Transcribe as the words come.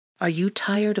Are you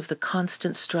tired of the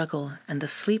constant struggle and the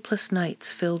sleepless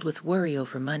nights filled with worry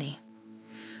over money?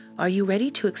 Are you ready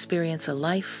to experience a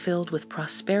life filled with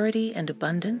prosperity and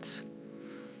abundance?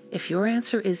 If your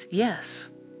answer is yes,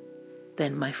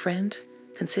 then, my friend,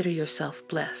 consider yourself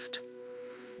blessed.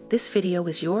 This video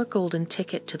is your golden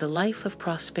ticket to the life of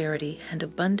prosperity and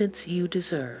abundance you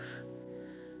deserve.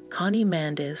 Connie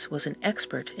Mandis was an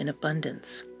expert in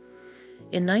abundance.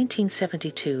 In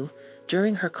 1972,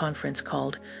 during her conference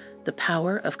called The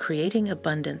Power of Creating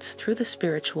Abundance Through the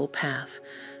Spiritual Path,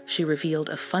 she revealed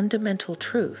a fundamental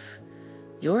truth.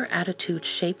 Your attitude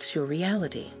shapes your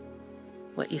reality.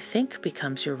 What you think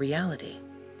becomes your reality.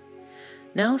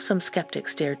 Now some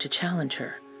skeptics dared to challenge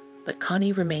her, but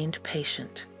Connie remained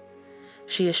patient.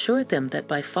 She assured them that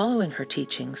by following her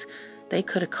teachings, they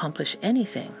could accomplish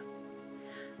anything.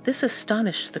 This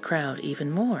astonished the crowd even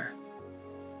more.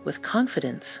 With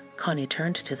confidence, Connie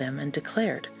turned to them and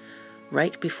declared,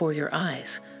 "Right before your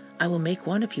eyes, I will make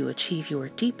one of you achieve your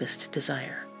deepest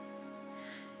desire."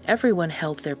 Everyone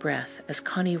held their breath as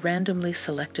Connie randomly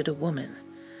selected a woman.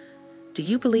 "Do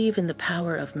you believe in the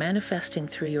power of manifesting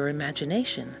through your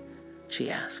imagination?" she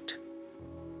asked.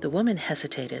 The woman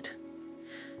hesitated.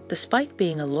 Despite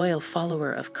being a loyal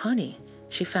follower of Connie,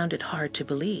 she found it hard to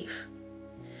believe.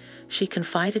 She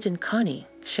confided in Connie,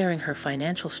 sharing her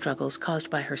financial struggles caused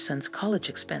by her son's college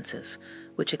expenses,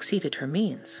 which exceeded her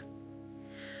means.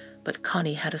 But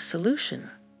Connie had a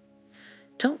solution.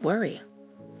 "Don't worry.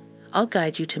 I'll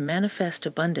guide you to manifest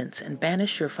abundance and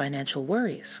banish your financial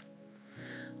worries.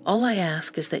 All I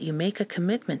ask is that you make a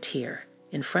commitment here,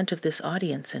 in front of this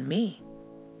audience and me.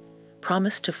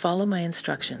 Promise to follow my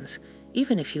instructions,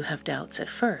 even if you have doubts at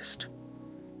first."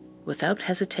 Without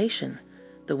hesitation,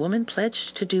 the woman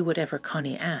pledged to do whatever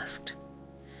Connie asked.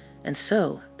 And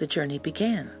so the journey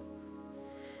began.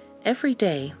 Every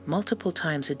day, multiple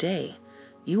times a day,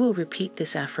 you will repeat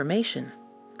this affirmation,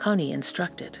 Connie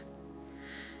instructed.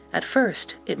 At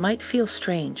first, it might feel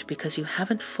strange because you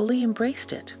haven't fully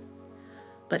embraced it.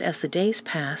 But as the days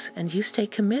pass and you stay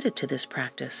committed to this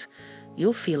practice,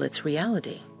 you'll feel its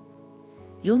reality.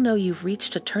 You'll know you've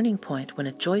reached a turning point when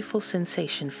a joyful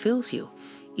sensation fills you,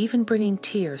 even bringing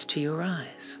tears to your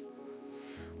eyes.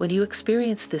 When you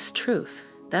experience this truth,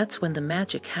 that's when the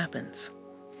magic happens.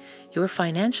 Your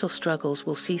financial struggles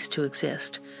will cease to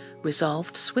exist,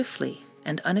 resolved swiftly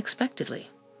and unexpectedly.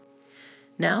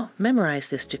 Now, memorize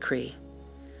this decree.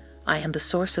 I am the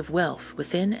source of wealth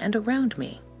within and around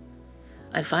me.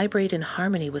 I vibrate in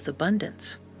harmony with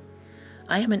abundance.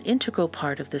 I am an integral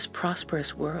part of this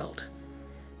prosperous world.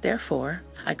 Therefore,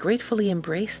 I gratefully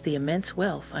embrace the immense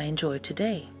wealth I enjoy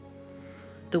today.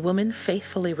 The woman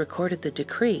faithfully recorded the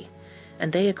decree,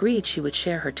 and they agreed she would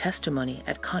share her testimony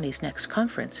at Connie's next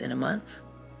conference in a month.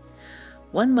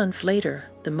 1 month later,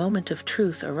 the moment of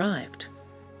truth arrived.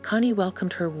 Connie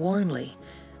welcomed her warmly,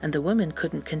 and the woman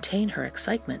couldn't contain her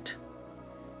excitement.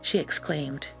 She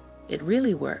exclaimed, "It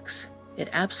really works. It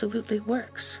absolutely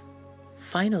works.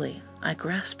 Finally, I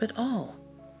grasp it all."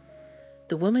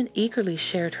 The woman eagerly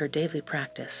shared her daily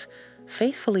practice,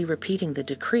 faithfully repeating the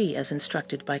decree as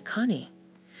instructed by Connie.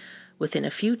 Within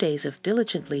a few days of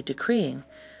diligently decreeing,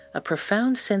 a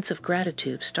profound sense of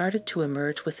gratitude started to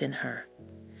emerge within her.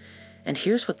 And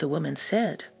here's what the woman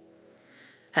said.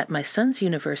 "At my son's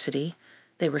university,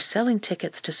 they were selling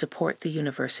tickets to support the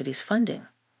university's funding.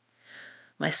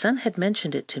 My son had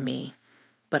mentioned it to me,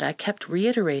 but I kept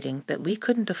reiterating that we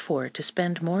couldn't afford to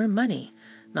spend more money,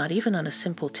 not even on a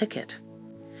simple ticket.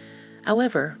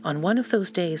 However, on one of those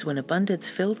days when abundance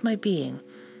filled my being,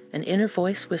 an inner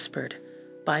voice whispered,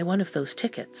 'Buy one of those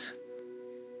tickets.'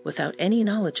 Without any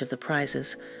knowledge of the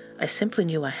prizes, I simply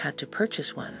knew I had to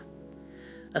purchase one.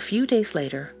 A few days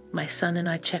later, my son and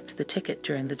I checked the ticket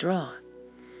during the draw.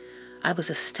 I was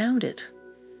astounded.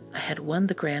 I had won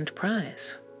the grand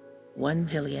prize, 1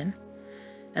 million,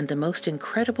 and the most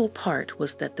incredible part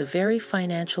was that the very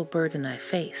financial burden I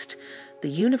faced, the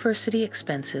university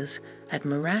expenses, had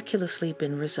miraculously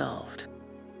been resolved."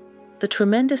 The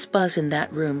tremendous buzz in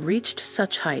that room reached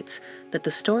such heights that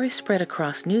the story spread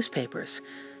across newspapers,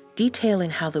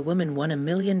 detailing how the woman won $1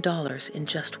 million in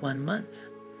just 1 month.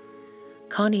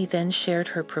 Connie then shared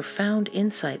her profound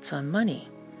insights on money.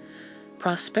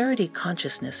 Prosperity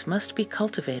consciousness must be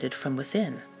cultivated from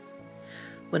within.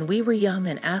 When we were young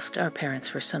and asked our parents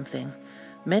for something,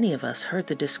 many of us heard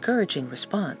the discouraging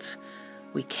response,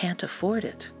 "We can't afford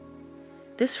it."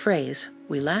 This phrase,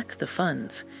 "we lack the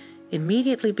funds,"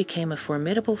 immediately became a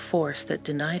formidable force that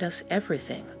denied us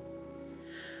everything.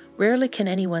 Rarely can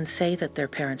anyone say that their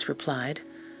parents replied,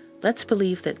 "Let's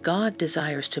believe that God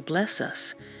desires to bless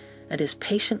us and is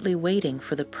patiently waiting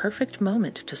for the perfect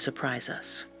moment to surprise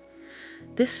us."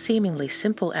 This seemingly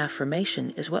simple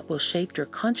affirmation is what will shape your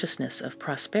consciousness of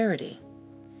prosperity.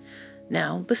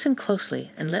 Now, listen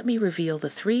closely and let me reveal the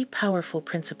three powerful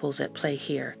principles at play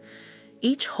here,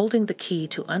 each holding the key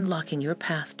to unlocking your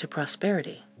path to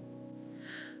prosperity.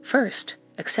 First,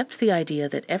 accept the idea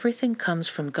that everything comes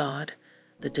from God,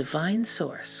 the divine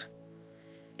source.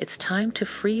 It's time to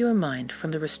free your mind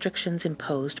from the restrictions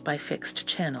imposed by fixed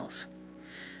channels.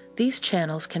 These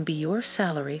channels can be your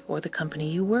salary or the company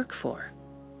you work for.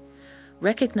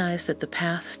 Recognize that the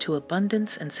paths to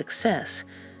abundance and success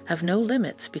have no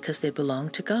limits because they belong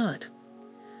to God.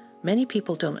 Many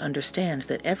people don't understand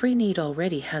that every need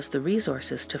already has the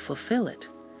resources to fulfill it.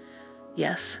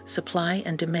 Yes, supply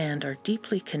and demand are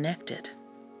deeply connected.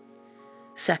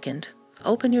 Second,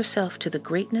 open yourself to the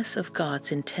greatness of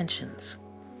God's intentions.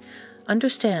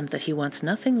 Understand that He wants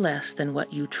nothing less than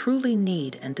what you truly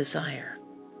need and desire.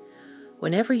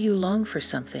 Whenever you long for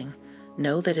something,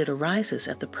 know that it arises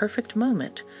at the perfect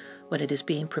moment when it is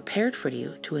being prepared for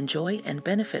you to enjoy and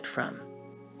benefit from.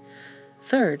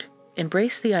 Third,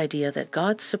 embrace the idea that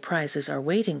God's surprises are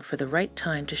waiting for the right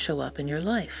time to show up in your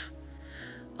life.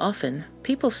 Often,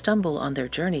 people stumble on their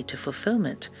journey to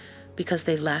fulfillment because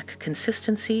they lack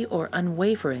consistency or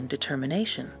unwavering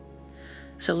determination.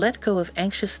 So let go of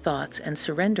anxious thoughts and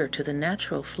surrender to the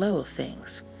natural flow of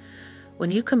things. When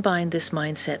you combine this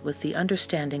mindset with the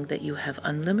understanding that you have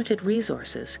unlimited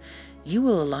resources, you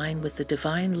will align with the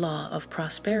divine law of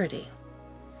prosperity.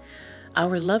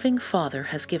 Our loving Father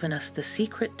has given us the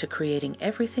secret to creating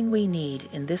everything we need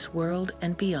in this world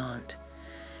and beyond.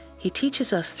 He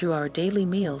teaches us through our daily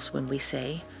meals when we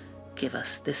say, "Give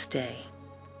us this day."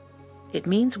 It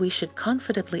means we should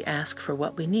confidently ask for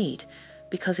what we need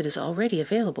because it is already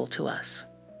available to us.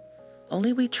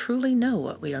 Only we truly know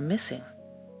what we are missing.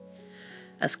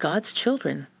 As God's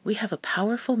children, we have a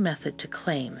powerful method to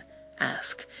claim,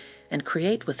 ask, and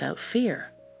create without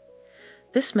fear.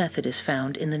 This method is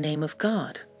found in the name of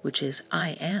God, which is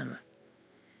I am.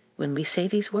 When we say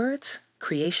these words,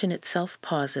 creation itself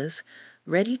pauses,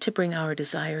 ready to bring our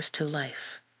desires to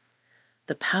life.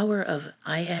 The power of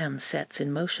I am sets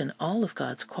in motion all of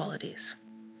God's qualities.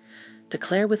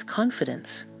 Declare with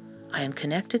confidence, I am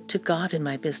connected to God in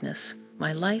my business,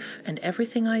 my life, and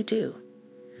everything I do.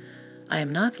 I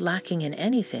am not lacking in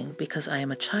anything because I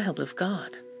am a child of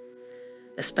God.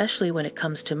 Especially when it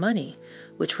comes to money,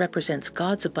 which represents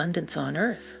God's abundance on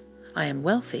earth, I am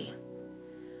wealthy.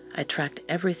 I attract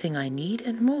everything I need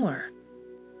and more.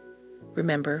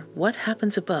 Remember, what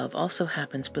happens above also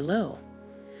happens below.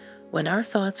 When our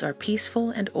thoughts are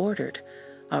peaceful and ordered,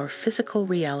 our physical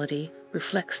reality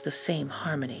reflects the same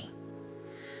harmony.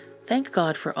 Thank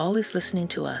God for always listening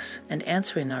to us and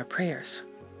answering our prayers.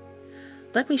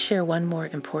 Let me share one more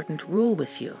important rule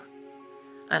with you.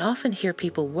 I often hear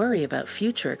people worry about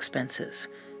future expenses,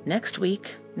 next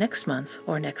week, next month,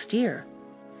 or next year.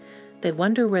 They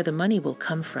wonder where the money will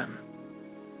come from.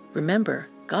 Remember,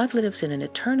 God lives in an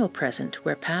eternal present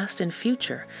where past and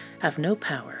future have no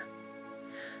power.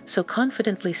 So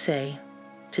confidently say,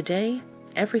 today,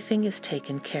 everything is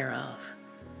taken care of.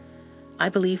 I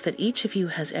believe that each of you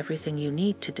has everything you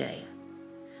need today.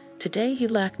 Today you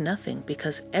lack nothing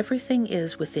because everything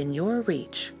is within your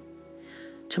reach.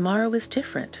 Tomorrow is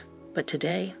different, but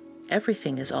today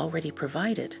everything is already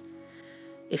provided.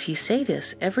 If you say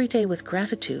this every day with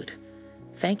gratitude,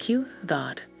 thank you,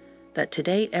 God, that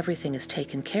today everything is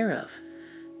taken care of,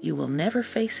 you will never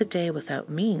face a day without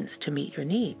means to meet your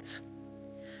needs.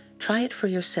 Try it for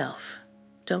yourself.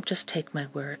 Don't just take my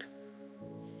word.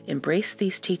 Embrace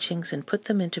these teachings and put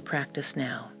them into practice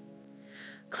now.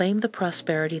 Claim the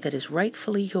prosperity that is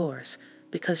rightfully yours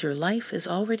because your life is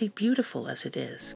already beautiful as it is.